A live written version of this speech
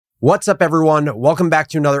What's up, everyone? Welcome back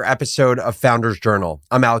to another episode of Founders Journal.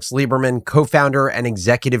 I'm Alex Lieberman, co-founder and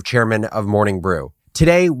executive chairman of Morning Brew.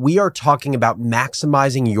 Today, we are talking about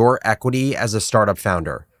maximizing your equity as a startup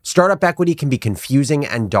founder. Startup equity can be confusing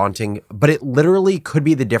and daunting, but it literally could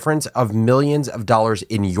be the difference of millions of dollars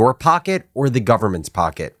in your pocket or the government's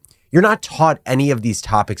pocket. You're not taught any of these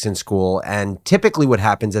topics in school, and typically what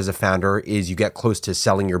happens as a founder is you get close to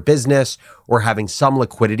selling your business or having some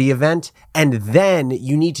liquidity event, and then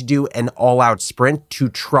you need to do an all-out sprint to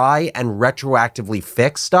try and retroactively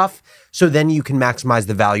fix stuff so then you can maximize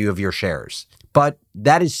the value of your shares. But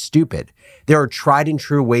that is stupid. There are tried and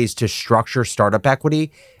true ways to structure startup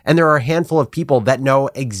equity, and there are a handful of people that know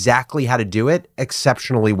exactly how to do it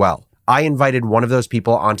exceptionally well. I invited one of those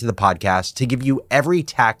people onto the podcast to give you every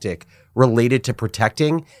tactic related to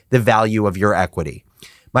protecting the value of your equity.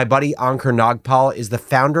 My buddy Ankur Nagpal is the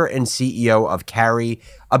founder and CEO of Carry,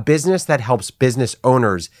 a business that helps business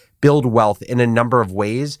owners build wealth in a number of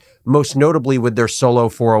ways, most notably with their solo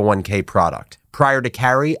 401k product. Prior to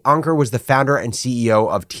Carry, Ankur was the founder and CEO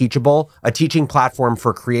of Teachable, a teaching platform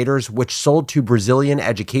for creators which sold to Brazilian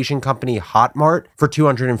education company Hotmart for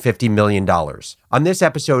 $250 million. On this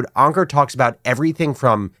episode, Ankur talks about everything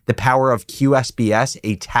from the power of QSBS,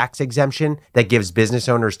 a tax exemption that gives business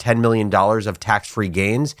owners $10 million of tax-free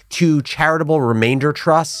gains, to charitable remainder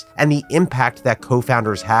trusts and the impact that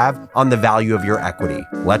co-founders have on the value of your equity.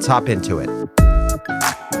 Let's hop into it.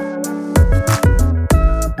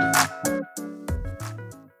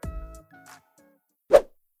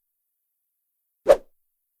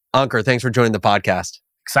 Ankur, thanks for joining the podcast.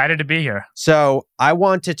 Excited to be here. So I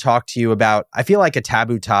want to talk to you about, I feel like a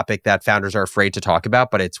taboo topic that founders are afraid to talk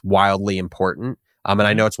about, but it's wildly important. And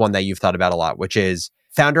I know it's one that you've thought about a lot, which is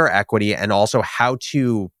founder equity and also how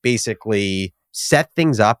to basically set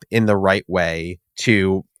things up in the right way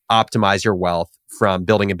to optimize your wealth from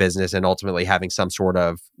building a business and ultimately having some sort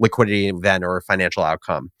of liquidity event or financial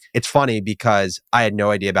outcome. It's funny because I had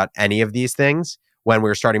no idea about any of these things when we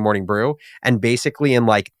were starting Morning Brew. And basically in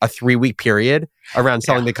like a 3-week period around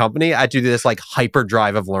selling the company, I had to do this like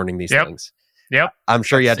hyperdrive of learning these things. Yep. I'm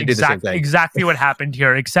sure you had to do the same thing. Exactly what happened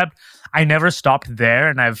here, except I never stopped there,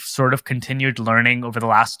 and I've sort of continued learning over the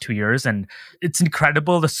last 2 years. And it's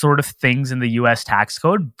incredible the sort of things in the US tax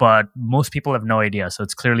code, but most people have no idea. So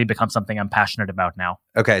it's clearly become something I'm passionate about now.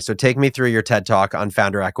 Okay, so take me through your TED Talk on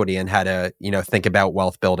founder equity and how to, think about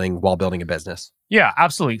wealth building while building a business. Yeah,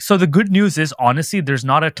 absolutely. So the good news is, honestly, there's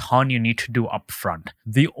not a ton you need to do upfront.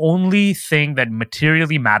 The only thing that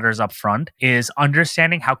materially matters upfront is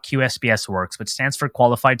understanding how QSBS works, which stands for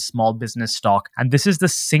Qualified Small Business Stock. And this is the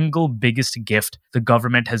single biggest gift the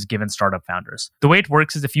government has given startup founders. The way it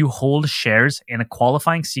works is if you hold shares in a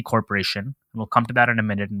qualifying C corporation, and we'll come to that in a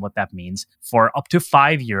minute and what that means, for up to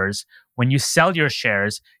 5 years, when you sell your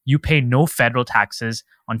shares, you pay no federal taxes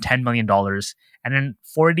on $10 million. And in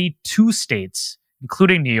 42 states,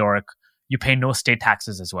 including New York, you pay no state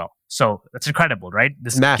taxes as well. So that's incredible, right?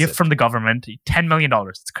 This Massive gift from the government, $10 million.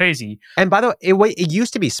 It's crazy. And by the way, it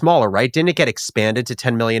used to be smaller, right? Didn't it get expanded to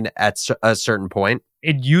 10 million at a certain point?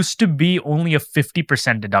 It used to be only a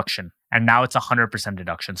 50% deduction, and now it's 100%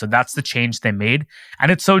 deduction. So that's the change they made. And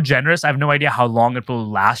it's so generous. I have no idea how long it will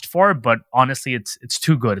last for, but honestly, it's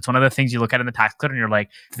too good. It's one of the things you look at in the tax code and you're like,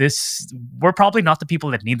 we're probably not the people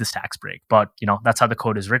that need this tax break, but that's how the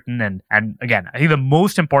code is written. And again, I think the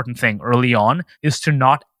most important thing early on is to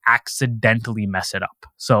not accidentally mess it up.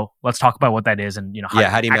 So let's talk about what that is and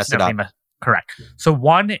how do you mess it up? Correct. So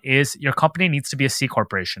one is your company needs to be a C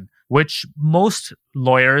corporation, which most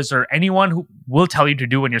lawyers or anyone who will tell you to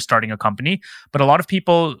do when you're starting a company. But a lot of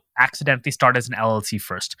people accidentally start as an LLC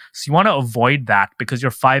first. So you want to avoid that because your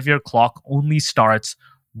 5-year clock only starts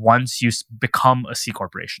once you become a C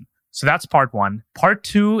corporation. So that's part one. Part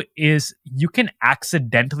two is you can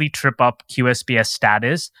accidentally trip up QSBS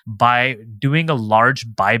status by doing a large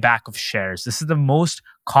buyback of shares. This is the most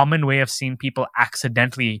common way I've seen people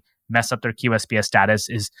accidentally mess up their QSBS status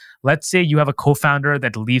is, let's say you have a co-founder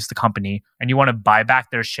that leaves the company and you want to buy back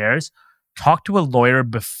their shares. Talk to a lawyer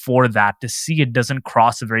before that to see it doesn't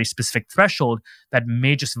cross a very specific threshold that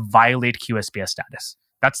may just violate QSBS status.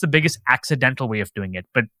 That's the biggest accidental way of doing it.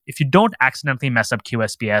 But if you don't accidentally mess up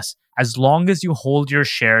QSBS, as long as you hold your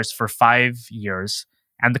shares for 5 years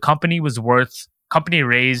and the company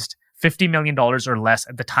raised $50 million or less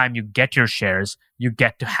at the time you get your shares, you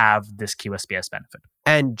get to have this QSBS benefit.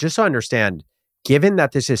 And just so I understand, given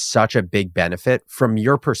that this is such a big benefit from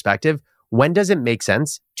your perspective, when does it make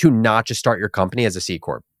sense to not just start your company as a C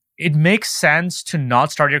Corp? It makes sense to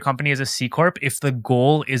not start your company as a C Corp if the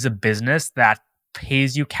goal is a business that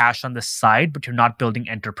pays you cash on the side, but you're not building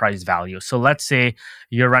enterprise value. So let's say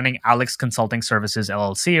you're running Alex Consulting Services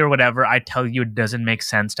LLC or whatever. I tell you it doesn't make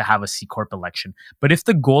sense to have a C Corp election. But if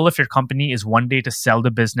the goal of your company is one day to sell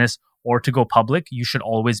the business or to go public, you should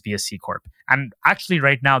always be a C Corp. And actually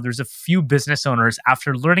right now, there's a few business owners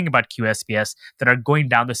after learning about QSBS that are going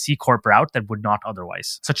down the C Corp route that would not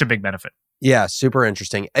otherwise. Such a big benefit. Yeah, super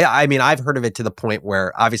interesting. I mean, I've heard of it to the point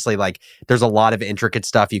where obviously like there's a lot of intricate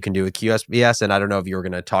stuff you can do with QSBS. And I don't know if you were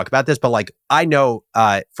going to talk about this, but like I know,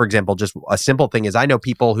 for example, just a simple thing is I know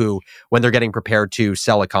people who, when they're getting prepared to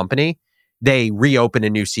sell a company, they reopen a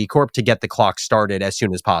new C Corp to get the clock started as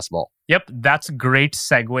soon as possible. Yep, that's a great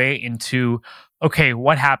segue into, okay,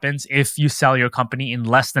 what happens if you sell your company in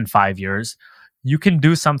less than 5 years? You can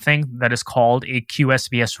do something that is called a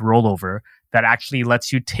QSBS rollover that actually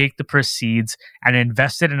lets you take the proceeds and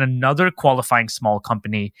invest it in another qualifying small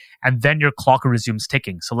company, and then your clock resumes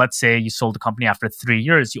ticking. So let's say you sold the company after 3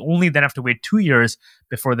 years. You only then have to wait 2 years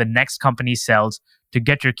before the next company sells to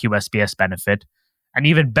get your QSBS benefit. And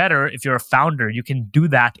even better, if you're a founder, you can do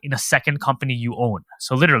that in a second company you own.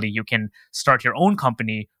 So literally, you can start your own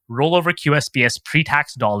company, roll over QSBS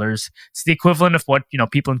pre-tax dollars. It's the equivalent of what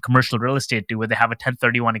people in commercial real estate do, where they have a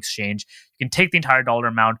 1031 exchange. You can take the entire dollar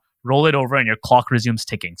amount, roll it over, and your clock resumes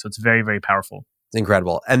ticking. So it's very, very powerful. It's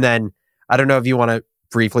incredible. And then I don't know if you want to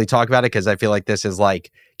briefly talk about it, because I feel like this is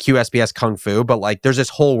like QSBS Kung Fu, but like there's this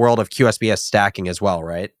whole world of QSBS stacking as well,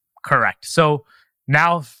 right? Correct. So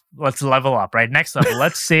now let's level up, right? Next level.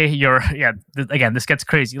 Let's say again, this gets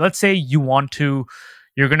crazy. Let's say you're going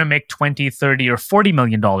to make 20, 30, or $40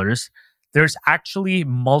 million. There's actually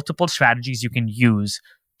multiple strategies you can use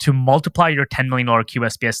to multiply your $10 million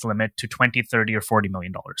QSBS limit to 20, 30, or $40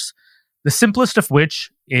 million. The simplest of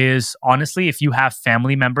which is, honestly, if you have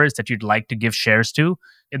family members that you'd like to give shares to,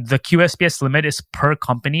 the QSBS limit is per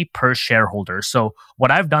company, per shareholder. So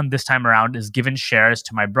what I've done this time around is given shares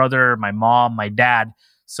to my brother, my mom, my dad.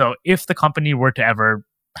 So if the company were to ever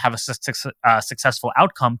have a successful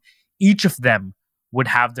outcome, each of them would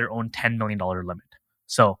have their own $10 million limit.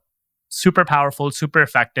 So super powerful, super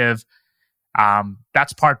effective.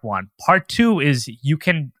 That's part one. Part two is you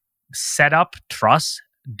can set up trusts,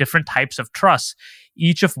 different types of trusts,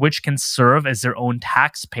 each of which can serve as their own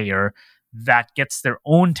taxpayer that gets their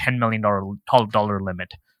own $10 million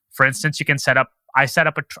limit. For instance, you can I set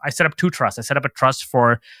up two trusts. I set up a trust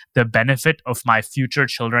for the benefit of my future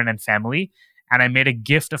children and family, and I made a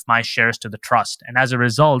gift of my shares to the trust. And as a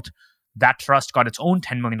result, that trust got its own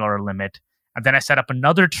 $10 million limit. And then I set up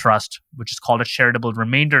another trust, which is called a charitable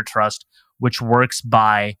remainder trust, which works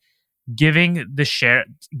by giving the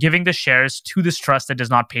shares to this trust that does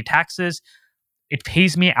not pay taxes. It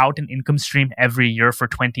pays me out an income stream every year for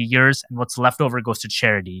 20 years, and what's left over goes to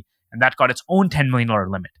charity. And that got its own $10 million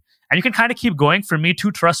limit. And you can kind of keep going. For me,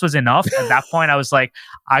 2 trusts was enough. At that point, I was like,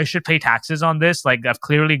 I should pay taxes on this. Like, I've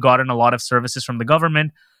clearly gotten a lot of services from the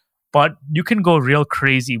government, but you can go real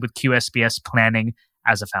crazy with QSBS planning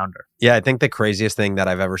as a founder. Yeah, I think the craziest thing that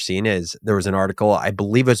I've ever seen is there was an article, I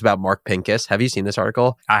believe it was about Mark Pincus. Have you seen this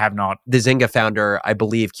article? I have not. The Zynga founder, I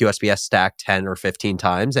believe QSBS stacked 10 or 15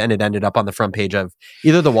 times, and it ended up on the front page of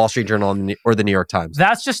either the Wall Street Journal or the New York Times.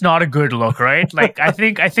 That's just not a good look, right? Like, I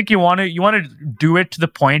think you want to do it to the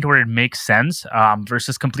point where it makes sense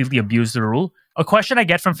versus completely abuse the rule. A question I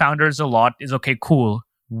get from founders a lot is, okay, cool.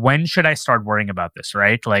 When should I start worrying about this,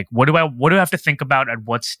 right? Like, what do I have to think about at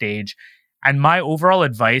what stage? And my overall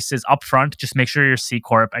advice is upfront, just make sure you're C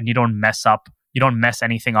Corp and you don't mess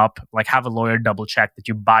anything up. Like, have a lawyer double check that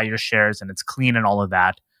you buy your shares and it's clean and all of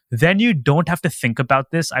that. Then you don't have to think about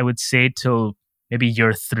this, I would say, till maybe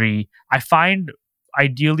year 3. I find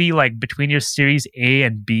ideally, like between your series A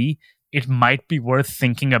and B, it might be worth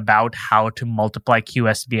thinking about how to multiply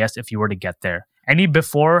QSBS if you were to get there. Any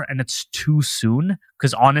before, and it's too soon.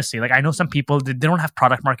 Because honestly, like, I know some people, they don't have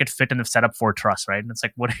product market fit and they've set up 4 trusts, right? And it's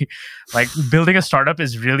like, building a startup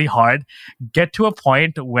is really hard. Get to a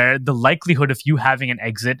point where the likelihood of you having an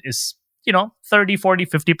exit is, 30, 40,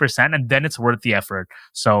 50%, and then it's worth the effort.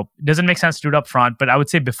 So it doesn't make sense to do it up front, but I would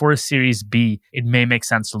say before a series B, it may make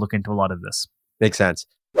sense to look into a lot of this. Makes sense.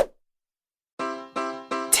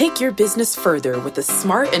 Take your business further with the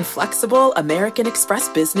smart and flexible American Express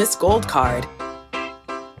Business Gold Card.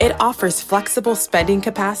 It offers flexible spending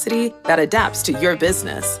capacity that adapts to your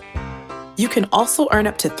business. You can also earn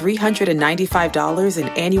up to $395 in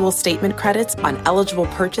annual statement credits on eligible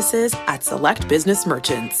purchases at select business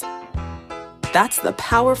merchants. That's the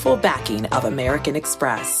powerful backing of American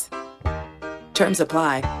Express. Terms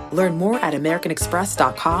apply. Learn more at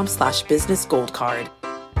americanexpress.com/businessgoldcard.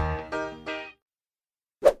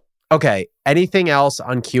 Okay. Anything else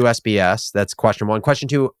on QSBS? That's question one. Question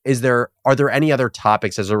two, are there any other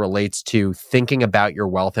topics as it relates to thinking about your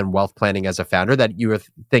wealth and wealth planning as a founder that you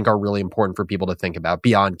think are really important for people to think about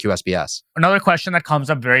beyond QSBS? Another question that comes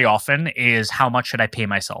up very often is how much should I pay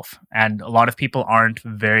myself? And a lot of people aren't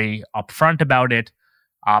very upfront about it.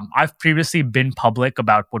 I've previously been public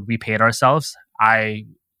about what we paid ourselves.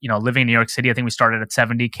 Living in New York City, I think we started at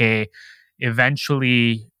 $70K,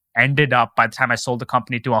 eventually ended up, by the time I sold the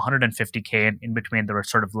company, to $150K, and in between there were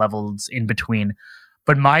sort of levels in between.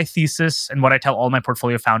 But my thesis and what I tell all my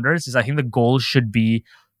portfolio founders is I think the goal should be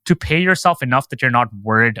to pay yourself enough that you're not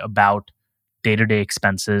worried about day-to-day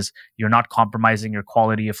expenses. You're not compromising your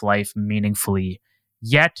quality of life meaningfully,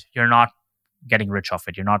 yet you're not getting rich off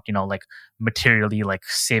it. You're not, materially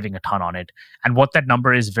saving a ton on it. And what that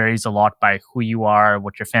number is varies a lot by who you are,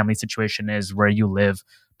 what your family situation is, where you live.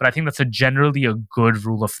 But I think that's generally a good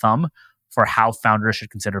rule of thumb for how founders should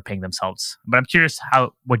consider paying themselves. But I'm curious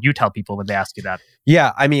what you tell people when they ask you that.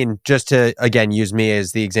 Yeah, I mean, just to, again, use me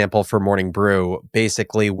as the example for Morning Brew,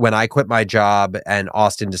 basically, when I quit my job and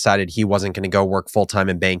Austin decided he wasn't going to go work full-time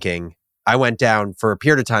in banking, I went down for a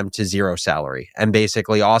period of time to zero salary. And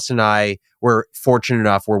basically, Austin and I were fortunate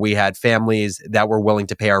enough where we had families that were willing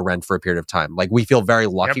to pay our rent for a period of time. Like, we feel very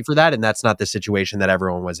lucky for that. And that's not the situation that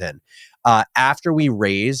everyone was in. After we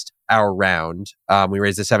raised our round, we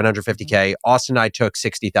raised the $750K, Austin and I took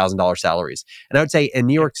 $60,000 salaries. And I would say in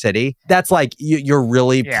New York City, that's like you're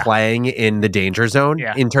really playing in the danger zone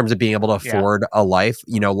in terms of being able to afford a life.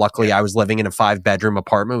 Luckily, I was living in a 5-bedroom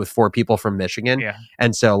apartment with 4 people from Michigan. Yeah.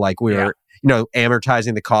 And so we were,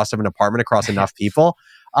 amortizing the cost of an apartment across enough people.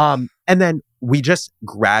 And then we just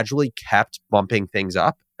gradually kept bumping things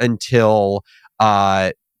up until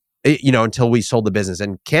we sold the business.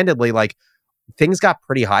 And candidly, things got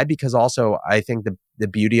pretty high because also I think the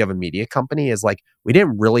beauty of a media company is we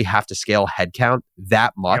didn't really have to scale headcount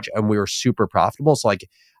that much, and we were super profitable. So I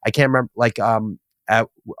can't remember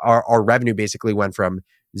our revenue basically went from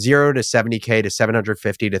 0 to $70K to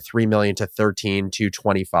 $750 to $3 million to 13 to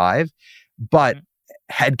 25, but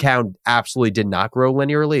headcount absolutely did not grow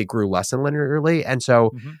linearly. It grew less than linearly, and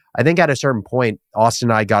so I think at a certain point, Austin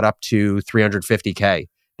and I got up to $350K.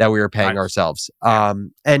 That we were paying ourselves.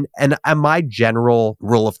 And my general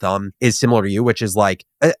rule of thumb is similar to you, which is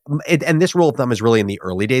and this rule of thumb is really in the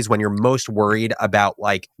early days when you're most worried about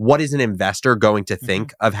what is an investor going to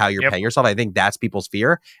think of how you're paying yourself. I think that's people's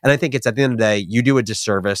fear. And I think it's at the end of the day, you do a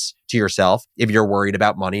disservice to yourself if you're worried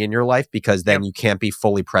about money in your life, because then you can't be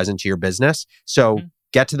fully present to your business. So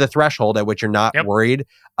get to the threshold at which you're not worried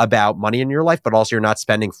about money in your life, but also you're not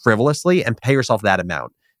spending frivolously, and pay yourself that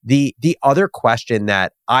amount. The other question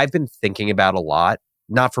that I've been thinking about a lot,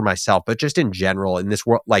 not for myself, but just in general in this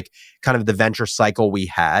world, kind of the venture cycle we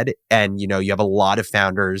had, and you have a lot of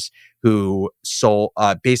founders who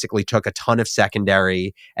basically took a ton of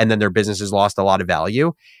secondary, and then their businesses lost a lot of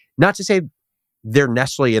value. Not to say they're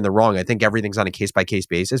necessarily in the wrong. I think everything's on a case-by-case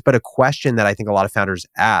basis. But a question that I think a lot of founders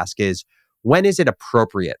ask is, when is it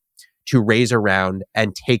appropriate to raise a round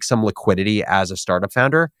and take some liquidity as a startup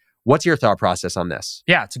founder? What's your thought process on this?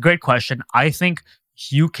 Yeah, it's a great question. I think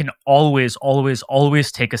you can always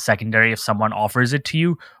take a secondary if someone offers it to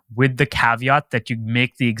you, with the caveat that you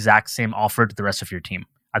make the exact same offer to the rest of your team.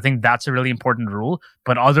 I think that's a really important rule.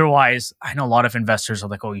 But otherwise, I know a lot of investors are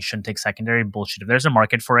like, oh, you shouldn't take secondary. Bullshit. If there's a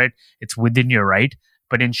market for it, it's within your right.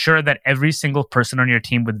 But ensure that every single person on your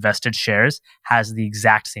team with vested shares has the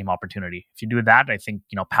exact same opportunity. If you do that, I think,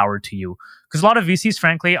 power to you. Because a lot of VCs,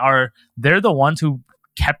 frankly, they're the ones who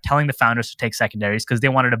kept telling the founders to take secondaries because they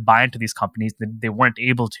wanted to buy into these companies that they weren't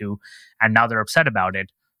able to, and now they're upset about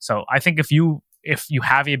it. So I think if you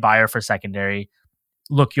have a buyer for secondary,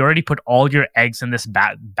 look, you already put all your eggs in this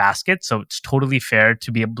basket, so it's totally fair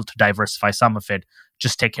to be able to diversify some of it.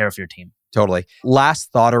 Just take care of your team. Totally. Last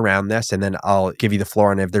thought around this, and then I'll give you the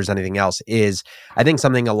floor on if there's anything else, is I think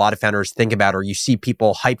something a lot of founders think about, or you see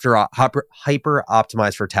people hyper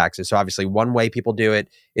optimize for taxes. So obviously one way people do it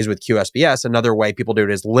is with QSBS. Another way people do it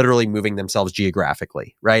is literally moving themselves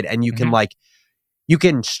geographically, right? And you can you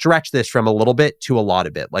can stretch this from a little bit to a lot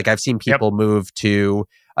of it. I've seen people move to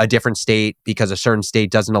a different state because a certain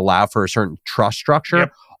state doesn't allow for a certain trust structure.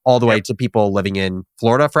 All the way to people living in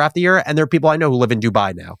Florida for half the year. And there are people I know who live in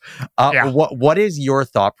Dubai now. What is your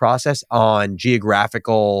thought process on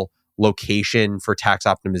geographical location for tax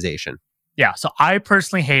optimization? Yeah, so I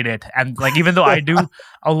personally hate it. And even though I do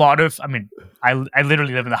a lot of, I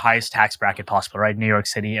literally live in the highest tax bracket possible, right? New York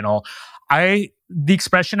City and all. The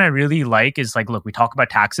expression I really like is look, we talk about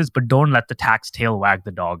taxes, but don't let the tax tail wag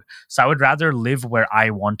the dog. So I would rather live where I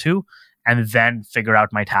want to and then figure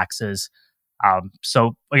out my taxes.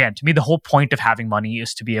 So again, to me, the whole point of having money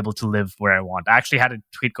is to be able to live where I want. I actually had a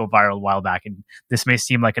tweet go viral a while back, and this may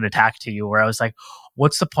seem like an attack to you, where I was like,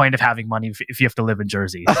 what's the point of having money if you have to live in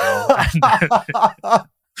Jersey? So,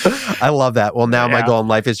 I love that. Well, now my goal in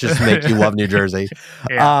life is just to make you love New Jersey.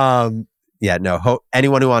 Anyone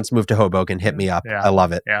who wants to move to Hoboken, hit me up. I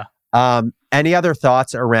love it. Any other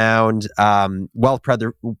thoughts around wealth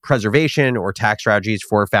preservation or tax strategies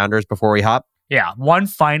for founders before we hop? Yeah, one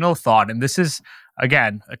final thought, and this is,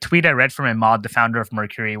 again, a tweet I read from Ahmad, the founder of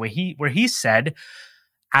Mercury, where he said,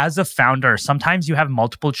 as a founder, sometimes you have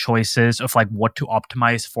multiple choices of like what to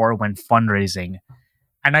optimize for when fundraising.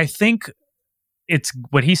 And I think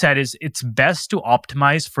what he said is it's best to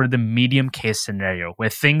optimize for the medium case scenario where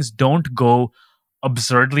things don't go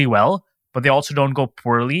absurdly well, but they also don't go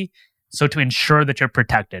poorly. So to ensure that you're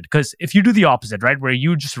protected, because if you do the opposite, right, where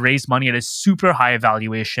you just raise money at a super high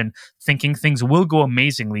valuation, thinking things will go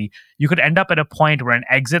amazingly, you could end up at a point where an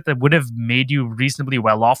exit that would have made you reasonably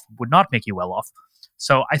well off would not make you well off.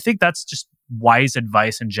 So I think that's just wise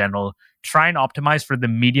advice in general. Try and optimize for the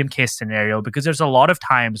medium case scenario, because there's a lot of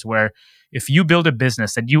times where if you build a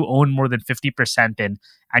business that you own more than 50% in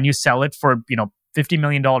and you sell it for, $50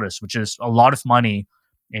 million, which is a lot of money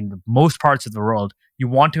in most parts of the world, you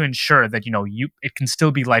want to ensure that, it can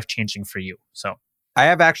still be life-changing for you. So I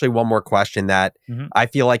have actually one more question that I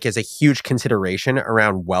feel like is a huge consideration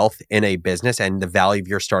around wealth in a business and the value of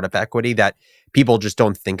your startup equity, that people just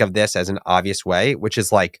don't think of this as an obvious way, which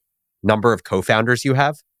is like number of co-founders you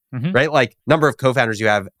have, right? Like number of co-founders you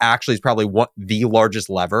have actually is probably the largest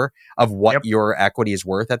lever of what your equity is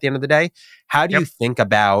worth at the end of the day. How do you think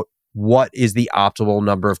about what is the optimal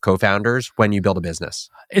number of co-founders when you build a business?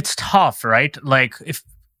 It's tough, right? Like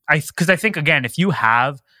because I think, again, if you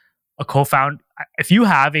have a co-founder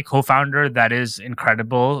that is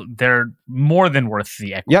incredible, they're more than worth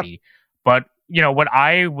the equity. But what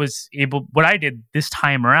I did this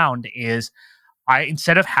time around is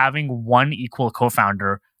instead of having one equal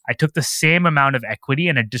co-founder, I took the same amount of equity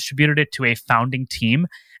and I distributed it to a founding team.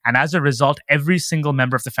 And as a result, every single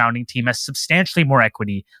member of the founding team has substantially more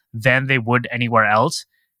equity than they would anywhere else.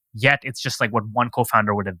 Yet it's just like what one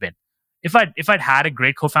co-founder would have been. If I'd had a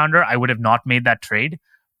great co-founder, I would have not made that trade.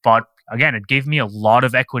 But again, it gave me a lot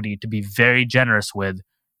of equity to be very generous with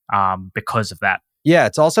because of that. Yeah,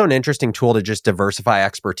 it's also an interesting tool to just diversify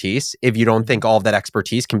expertise if you don't think all of that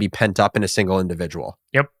expertise can be pent up in a single individual.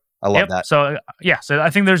 Yep. I love that. So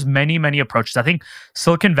I think there's many, many approaches. I think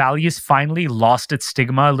Silicon Valley has finally lost its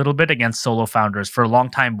stigma a little bit against solo founders. For a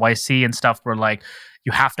long time, YC and stuff were like,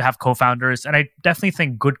 you have to have co-founders. And I definitely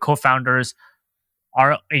think good co-founders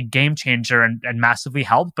are a game changer and massively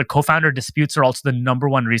help. But co-founder disputes are also the number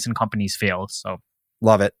one reason companies fail. So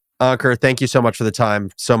love it. Ankur, thank you so much for the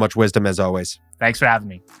time. So much wisdom as always. Thanks for having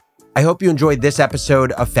me. I hope you enjoyed this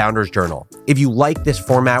episode of Founders Journal. If you like this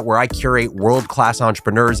format where I curate world-class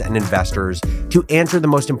entrepreneurs and investors to answer the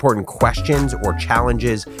most important questions or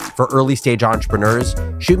challenges for early-stage entrepreneurs,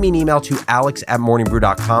 shoot me an email to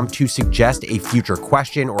alex@morningbrew.com to suggest a future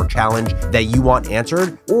question or challenge that you want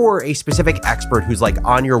answered, or a specific expert who's like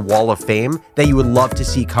on your wall of fame that you would love to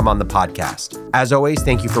see come on the podcast. As always,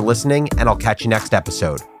 thank you for listening, and I'll catch you next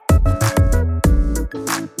episode.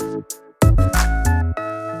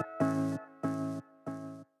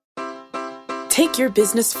 Take your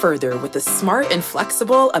business further with the smart and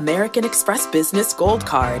flexible American Express Business Gold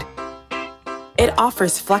Card. It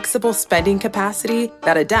offers flexible spending capacity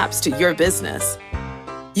that adapts to your business.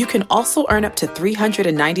 You can also earn up to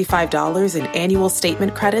 $395 in annual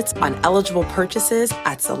statement credits on eligible purchases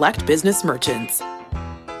at select business merchants.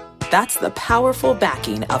 That's the powerful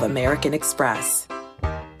backing of American Express.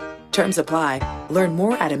 Terms apply. Learn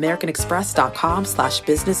more at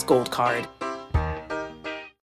americanexpress.com/business gold card.